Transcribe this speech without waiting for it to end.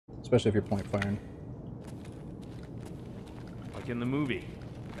especially if you're point firing. Like in the movie.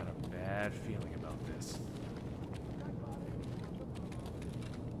 Got a bad feeling about this.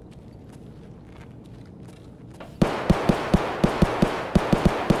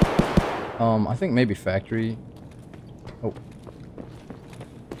 I think maybe factory. Oh.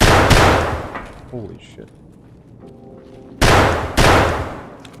 Holy shit.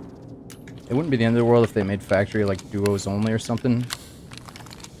 It wouldn't be the end of the world if they made factory like duos only or something.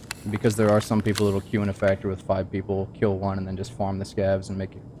 Because there are some people that'll queue in a factory with 5 people, kill one, and then just farm the scavs and make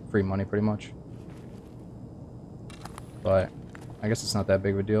free money pretty much. But I guess it's not that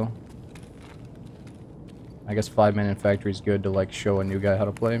big of a deal. I guess 5-man in factory is good to like show a new guy how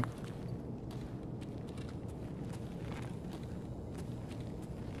to play.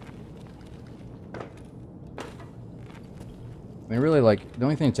 I mean, really, like, the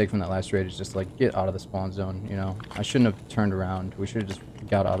only thing to take from that last raid is just, like, get out of the spawn zone, you know? I shouldn't have turned around. We should have just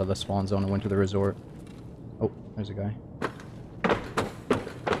got out of the spawn zone and went to the resort. Oh, there's a guy.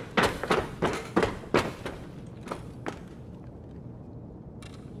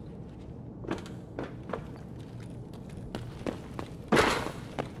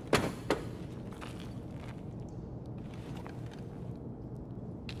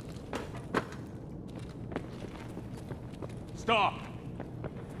 Stop!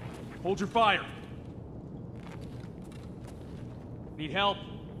 Hold your fire. Need help?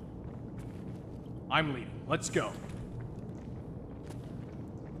 I'm leading. Let's go.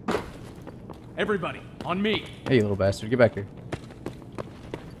 Everybody, on me. Hey, you little bastard. Get back here.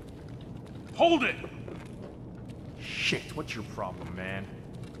 Hold it! Shit, what's your problem, man?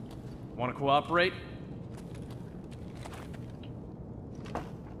 Want to cooperate?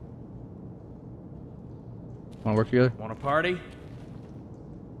 Want to work together? Want to party?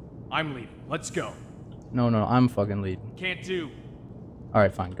 I'm leading. Let's go. No, I'm fucking leading. Can't do.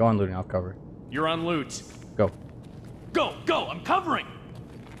 Alright, fine. Go on looting. I'll cover. You're on loot. Go. Go, go, I'm covering!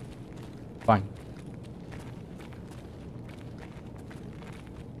 Fine.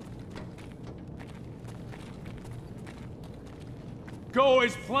 Go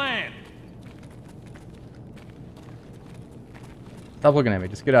as planned! Stop looking at me.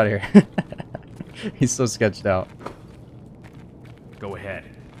 Just get out of here. He's so sketched out. Go ahead.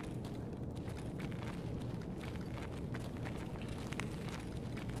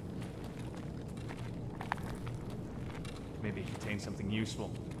 Maybe it contains something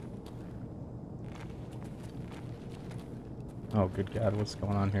useful. Oh, good God. What's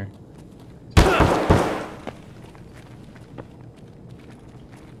going on here?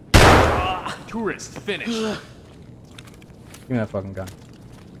 Tourist, finish. Give me that fucking gun.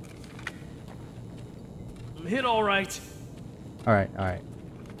 I'm hit all right. Alright.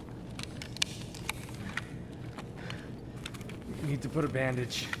 Need to put a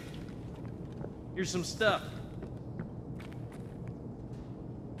bandage. Here's some stuff.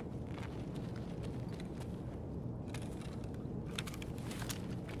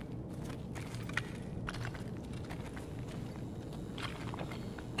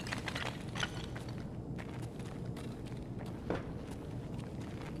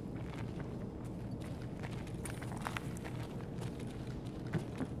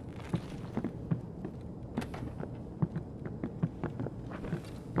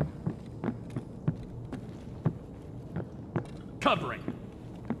 Covering.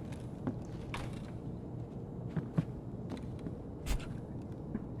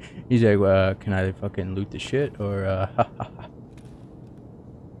 He's like, can I fucking loot the shit or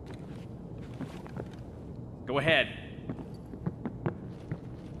Go ahead.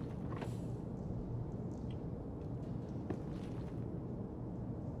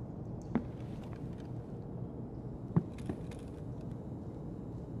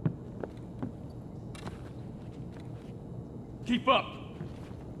 Keep up.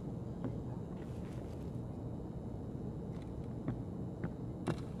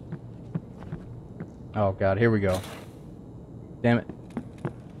 Oh God, here we go. Damn it.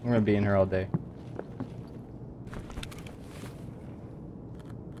 We're gonna be in here all day.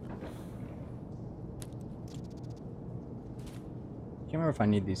 Can't remember if I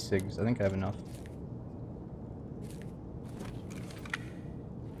need these cigs. I think I have enough.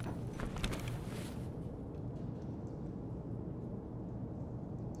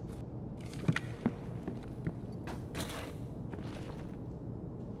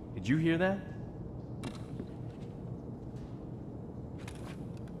 Did you hear that?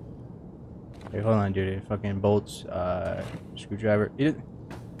 Hey, hold on, dude. Fucking bolts, screwdriver. Eat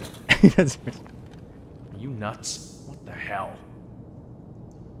it. Are you nuts? What the hell?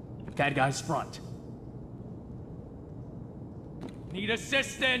 Bad guy's front. Need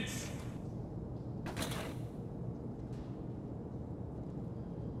assistance!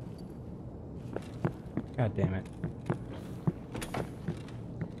 God damn it.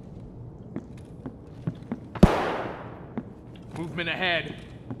 Movement ahead.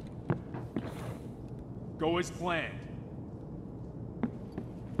 Go as planned.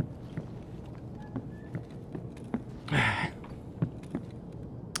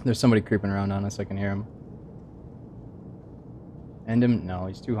 There's somebody creeping around on us. I can hear him. End him? No,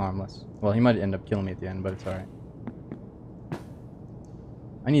 he's too harmless. Well, he might end up killing me at the end, but it's alright.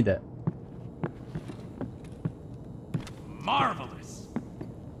 I need that. Marvelous!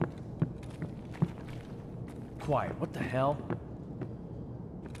 Quiet, what the hell?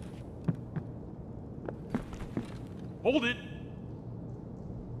 Hold it!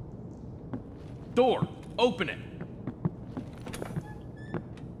 Door, open it!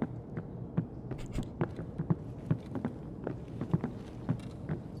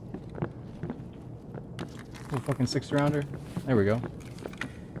 Little fucking 6-rounder. There we go.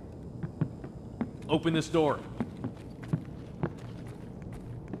 Open this door.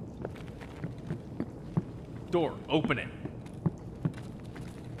 Door, open it.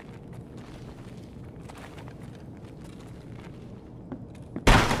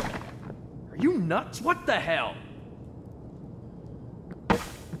 Are you nuts? What the hell?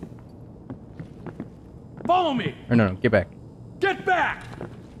 Follow me! Or no, get back. Get back!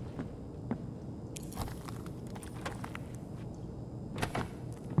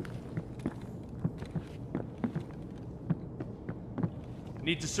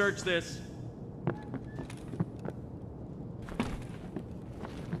 Need to search this.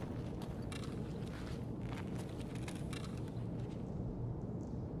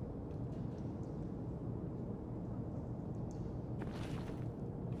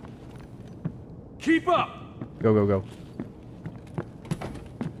 Keep up! Go, go, go.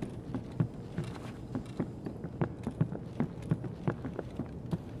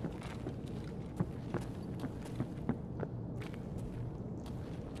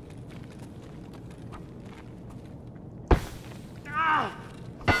 Ah!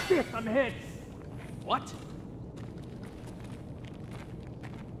 Shit, I'm hit! What?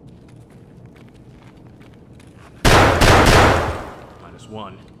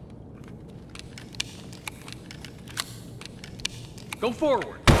 -1. Go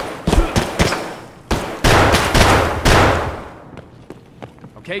forward!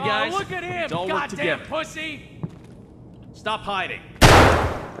 Okay, guys? Oh, look at him! Let's all work Goddamn together. pussy! Stop hiding.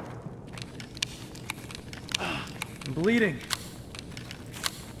 I'm bleeding.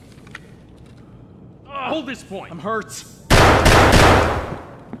 Hold this point. I'm hurt.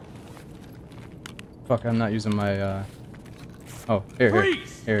 Fuck, I'm not using my, Oh, here, here.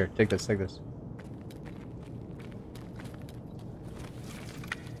 Freeze! Here, take this, take this.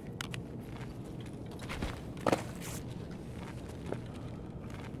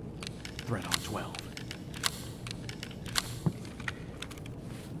 Threat on 12.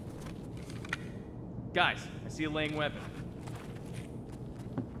 Guys, I see a laying weapon.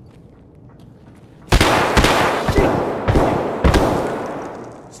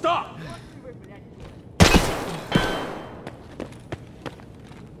 Stop!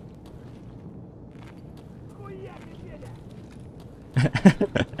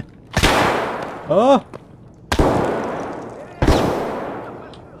 Oh!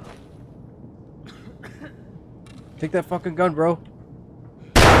 Take that fucking gun, bro.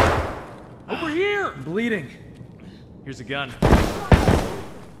 Over here! I'm bleeding. Here's a gun.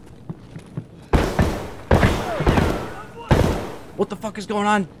 What the fuck is going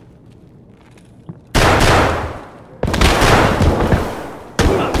on?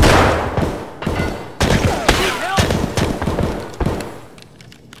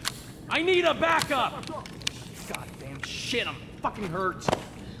 I need a backup! Goddamn shit, I'm fucking hurt.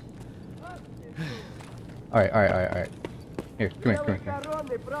 Alright, alright, alright, alright. Here, come here, come here, come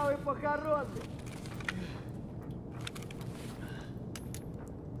here.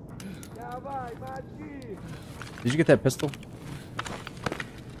 Did you get that pistol?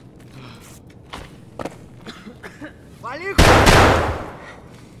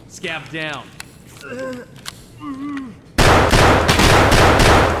 Scab down.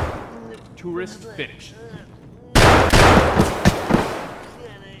 Tourist finished.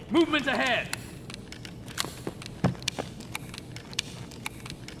 Movement ahead.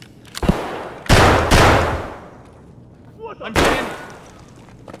 I'm in.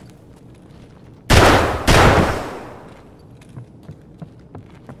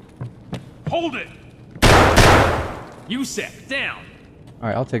 Hold it. Yusek, down.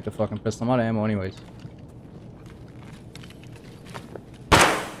 Alright, I'll take the fucking pistol. I'm out of ammo anyways.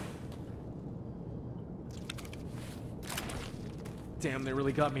 Damn, they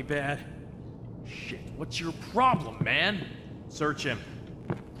really got me bad. Shit, what's your problem, man? Search him.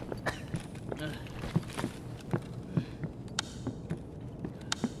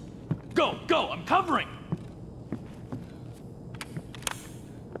 Go, go, I'm covering!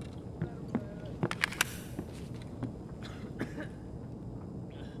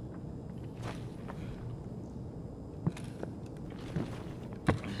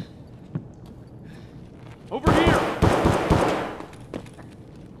 Over here!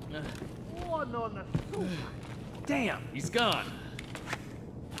 Damn, he's gone.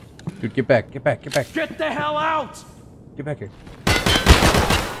 Dude, get back, get back, get back. Get the hell out! Get back here.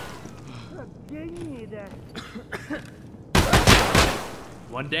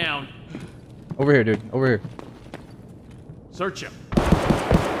 One down. Over here, dude. Over here. Search him.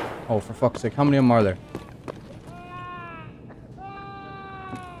 Oh, for fuck's sake. How many of them are there?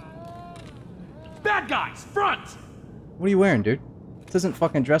 Bad guys, front! What are you wearing, dude? This isn't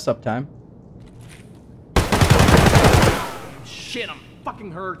fucking dress up time. Shit, I'm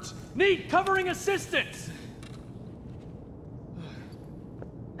fucking hurt. Need covering assistance!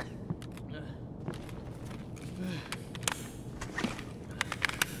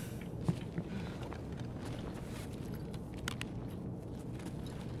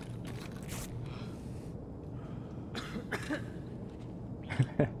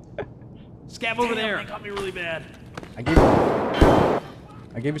 Scab over there. They got me really bad. I gave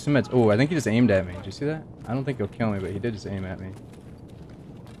you some meds. Oh, I think he just aimed at me. Did you see that? I don't think he'll kill me, but he did just aim at me.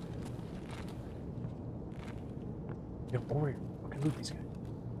 Yo, over here. Fucking loot these guys.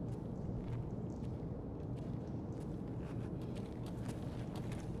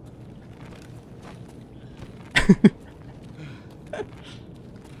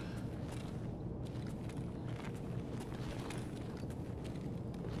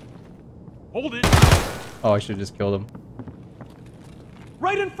 Hold it. Oh, I should have just killed him.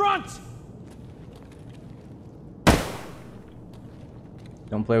 Right in front!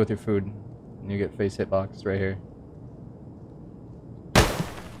 Don't play with your food. You get face hitboxed right here.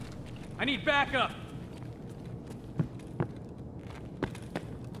 I need backup.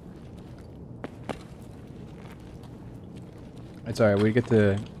 It's alright, we get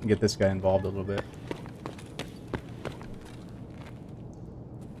to get this guy involved a little bit.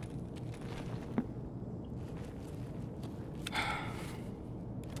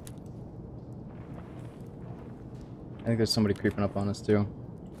 I think there's somebody creeping up on us too.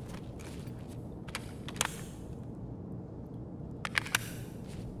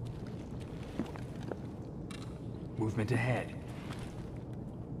 Movement ahead.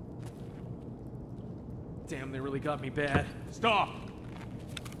 Damn, they really got me bad. Stop!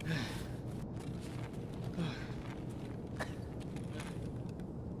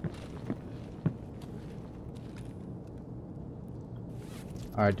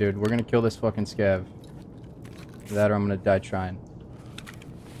 Alright, dude, we're gonna kill this fucking scav. That or I'm gonna die trying.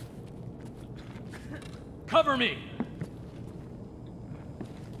 Cover me!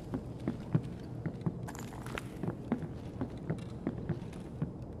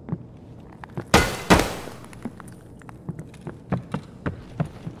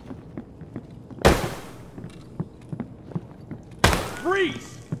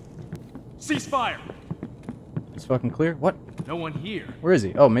 Freeze! Ceasefire! It's fucking clear? What? No one here. Where is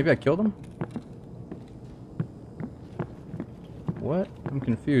he? Oh, maybe I killed him? What? I'm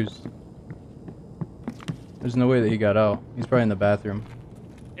confused. There's no way that he got out. He's probably in the bathroom.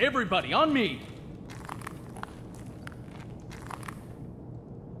 Everybody on me!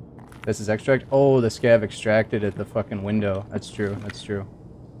 This is extract? Oh, the scav extracted at the fucking window. That's true. That's true.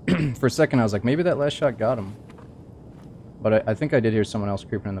 For a second, I was like, maybe that last shot got him. But I think I did hear someone else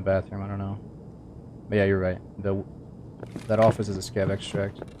creeping in the bathroom. I don't know. But yeah, you're right. That office is a scav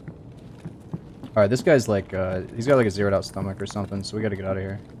extract. Alright, this guy's like, he's got like a zeroed out stomach or something, so we gotta get out of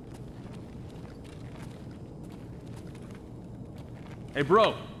here. Hey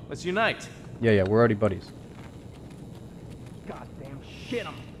bro, let's unite. Yeah, we're already buddies. Goddamn shit,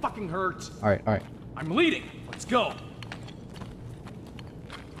 I'm fucking hurt. Alright. I'm bleeding. Let's go.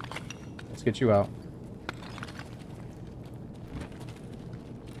 Let's get you out.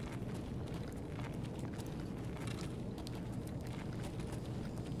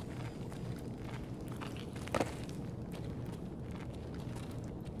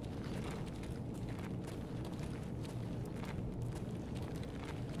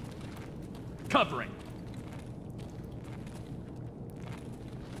 Covering.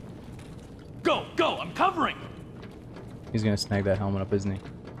 Go, go, I'm covering. He's gonna snag that helmet up, isn't he?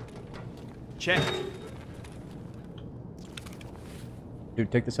 Check.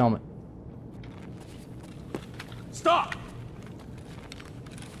 Dude, take this helmet. Stop.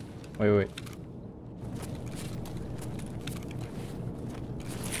 Wait, wait.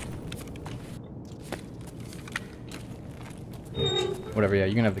 Whatever, yeah,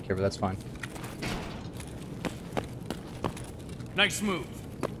 you can have the cover, that's fine. Nice move.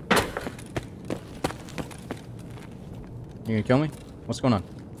 You gonna kill me? What's going on?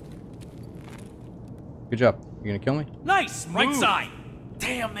 Good job. You gonna kill me? Nice! Right side!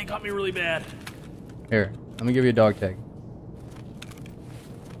 Damn, they got me really bad. Here, let me give you a dog tag.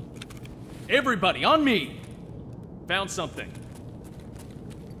 Everybody, on me! Found something.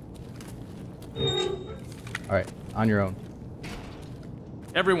 Alright, on your own.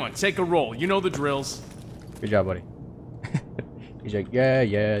 Everyone, take a roll. You know the drills. Good job, buddy. He's like, yeah,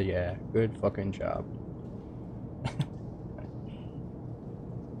 yeah, yeah. Good fucking job.